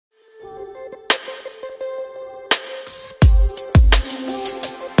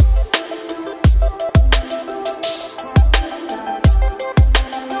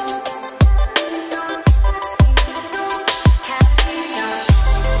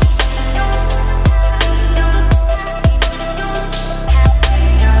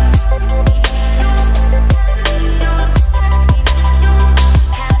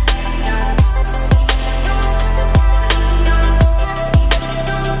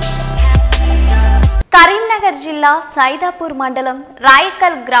కరీంనగర్ జిల్లా సైదాపూర్ మండలం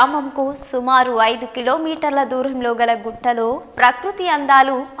రాయకల్ గ్రామంకు సుమారు 5 కిలోమీటర్ల దూరంలో గల గుట్టలో ప్రకృతి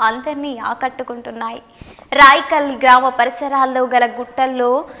అందాలు అందరినీ ఆకట్టుకుంటున్నాయి. రాయకల్ గ్రామ పరిసరాల్లో గల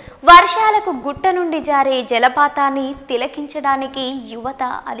గుట్టల్లో వర్షాలకు గుట్ట నుండి జారే జలపాతాన్ని తిలకించడానికి యువత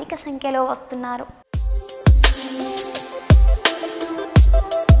అధిక సంఖ్యలో వస్తున్నారు.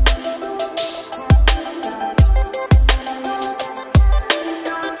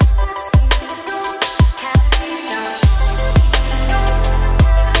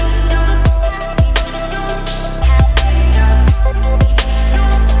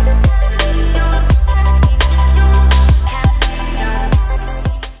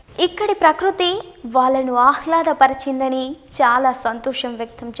 ఇక్కడి ప్రకృతి వాళ్ళను ఆహ్లాదపరిచిందని చాలా సంతోషం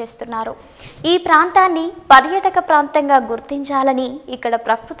వ్యక్తం చేస్తున్నారు. ఈ ప్రాంతాన్ని పర్యాటక ప్రాంతంగా గుర్తించాలని ఇక్కడ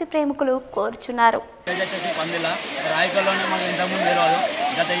ప్రకృతి ప్రేమికులు కోరుచున్నారు.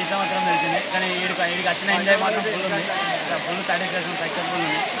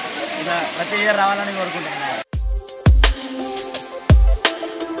 ప్రతి ఇయర్ రావాలని కోరుకుంటున్నాను.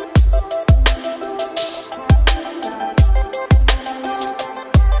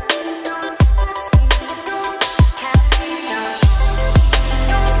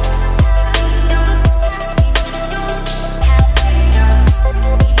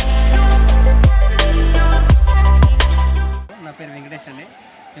 వెంకటేష్ అండి.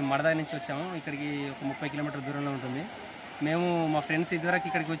 మేము మడదా నుంచి వచ్చాము. ఇక్కడికి ఒక 30 కిలోమీటర్ దూరంలో ఉంటుంది. మేము మా ఫ్రెండ్స్ ఇదివరకు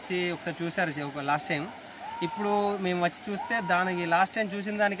ఇక్కడికి వచ్చి ఒకసారి చూశారు ఒక లాస్ట్ టైం. ఇప్పుడు మేము వచ్చి చూస్తే దానికి లాస్ట్ టైం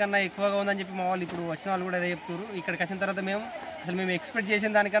చూసిన దానికన్నా ఎక్కువగా ఉందని చెప్పి మా వాళ్ళు ఇప్పుడు వచ్చిన వాళ్ళు కూడా అదే చెప్తారు. ఇక్కడికి వచ్చిన తర్వాత మేము ఎక్స్పెక్ట్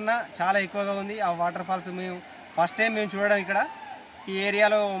చేసిన దానికన్నా చాలా ఎక్కువగా ఉంది. ఆ వాటర్ ఫాల్స్ మేము ఫస్ట్ టైం మేము చూడడం ఇక్కడ ఈ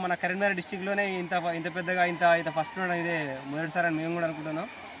ఏరియాలో మన కరీంనగర్ డిస్టిక్లోనే ఇంత పెద్దగా ఇంత ఫస్ట్ చూడడం ఇదే మొదటిసారి అని మేము కూడా అనుకుంటున్నాం.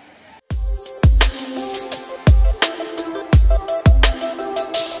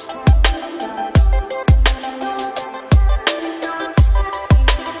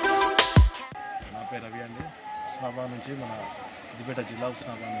 రవి అండి. ఉస్నాబాద్ నుంచి మన సిద్దిపేట జిల్లా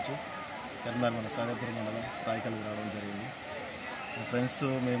ఉస్నాబాద్ నుంచి కరీంనగర్ మన సైదాపూర్ మండలం రాయకల్ రావడం జరిగింది. మా ఫ్రెండ్స్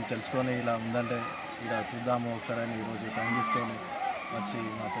మేము తెలుసుకొని ఇలా ఉందంటే ఇలా చూద్దాము ఒకసారి అని ఈరోజు టైం తీసుకొని వచ్చి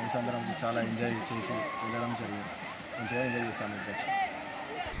మా ఫ్రెండ్స్ అందరం వచ్చి చాలా ఎంజాయ్ చేసి వెళ్ళడం జరిగింది. మంచిగా ఎంజాయ్ చేస్తాను. వచ్చి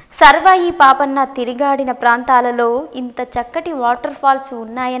సర్వాయి పాపన్న తిరిగాడిన ప్రాంతాలలో ఇంత చక్కటి వాటర్ ఫాల్స్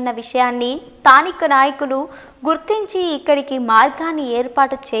ఉన్నాయన్న విషయాన్ని స్థానిక నాయకులు గుర్తించి ఇక్కడికి మార్గాన్ని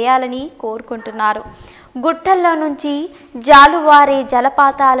ఏర్పాటు చేయాలని కోరుకుంటున్నారు. గుట్టల్లో నుంచి జాలువారే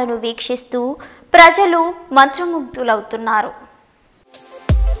జలపాతాలను వీక్షిస్తూ ప్రజలు మంత్రముగ్ధులవుతున్నారు.